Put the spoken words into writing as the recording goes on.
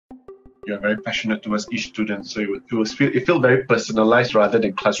you're very passionate towards each student, so it felt very personalized rather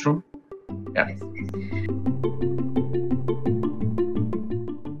than classroom. Yeah.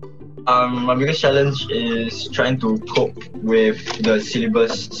 My biggest challenge is trying to cope with the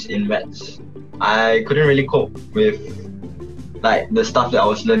syllabus in maths. I couldn't really cope with the stuff that I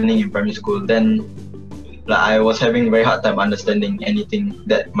was learning in primary school. Then I was having a very hard time understanding anything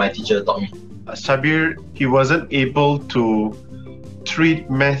that my teacher taught me. Saabir, he wasn't able to treat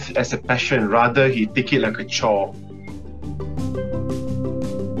math as a passion, rather he take it like a chore.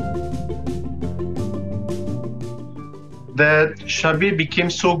 That Saabir became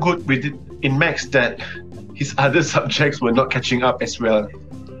so good with it in maths that his other subjects were not catching up as well.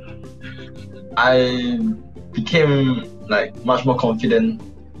 I became much more confident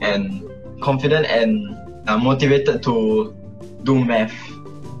and motivated to do math.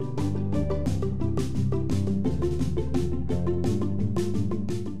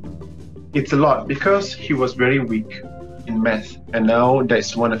 It's a lot because he was very weak in math, and now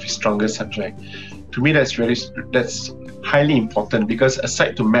that's one of his strongest subjects. To me, that's highly important because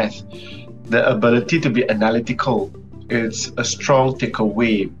aside to math, the ability to be analytical, it's a strong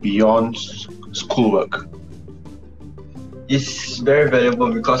takeaway beyond schoolwork. It's very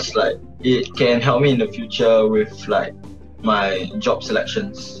valuable because it can help me in the future with my job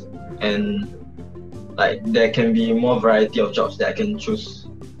selections, and there can be more variety of jobs that I can choose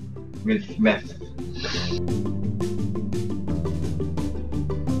with math.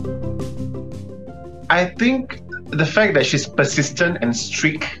 I think the fact that she's persistent and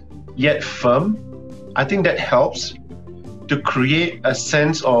strict yet firm, I think that helps to create a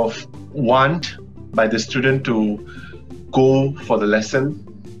sense of want by the student to go for the lesson.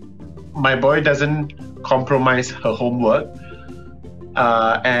 My boy doesn't compromise her homework,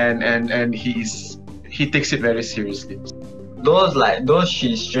 and he takes it very seriously. Though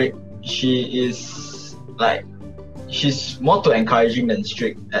she's strict, she is she's more to encouraging than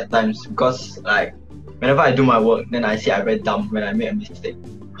strict at times, because whenever I do my work, then I say I'm very dumb when I make a mistake.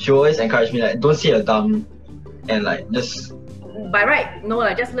 She always encourage me don't say you're dumb, and just by right, no,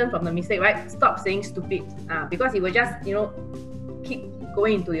 just learn from the mistake, right? Stop saying stupid, because it will just keep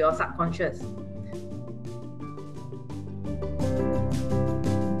going into your subconscious.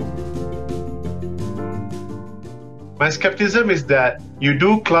 My skepticism is that you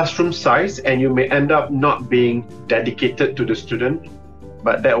do classroom size and you may end up not being dedicated to the student,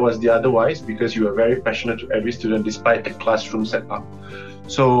 but that was the otherwise because you were very passionate to every student despite the classroom setup.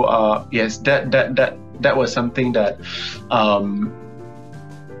 So yes, that was something that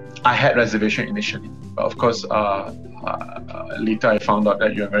I had reservation initially. But of course, later I found out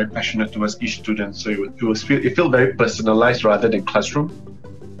that you are very passionate towards each student, so it felt very personalized rather than classroom.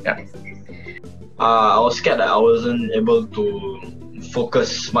 Yeah. I was scared that I wasn't able to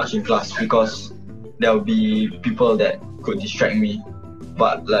focus much in class because there will be people that could distract me.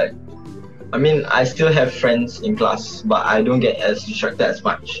 But I still have friends in class, but I don't get as distracted as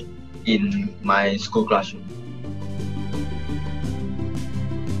much in my school classroom.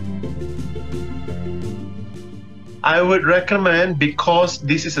 I would recommend, because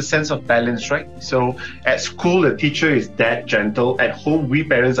this is a sense of balance, right? So at school, the teacher is that gentle. At home, we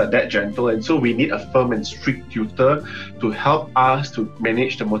parents are that gentle. And so we need a firm and strict tutor to help us to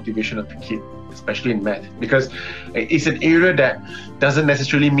manage the motivation of the kid, especially in math. Because it's an area that doesn't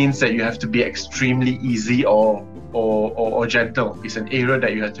necessarily mean that you have to be extremely easy or gentle. It's an area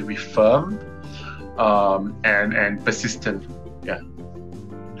that you have to be firm and persistent. Yeah.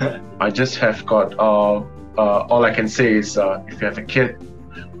 I just have got... all I can say is if you have a kid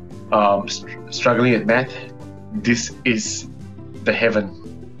struggling with math, this is the heaven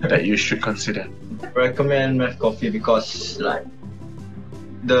that you should consider. I recommend Math Coffee because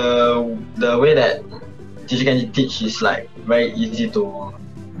the way that Teacher Kangie teach is very easy to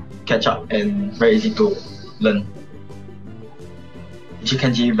catch up and very easy to learn. Teacher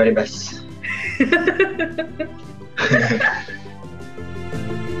Kangie very best.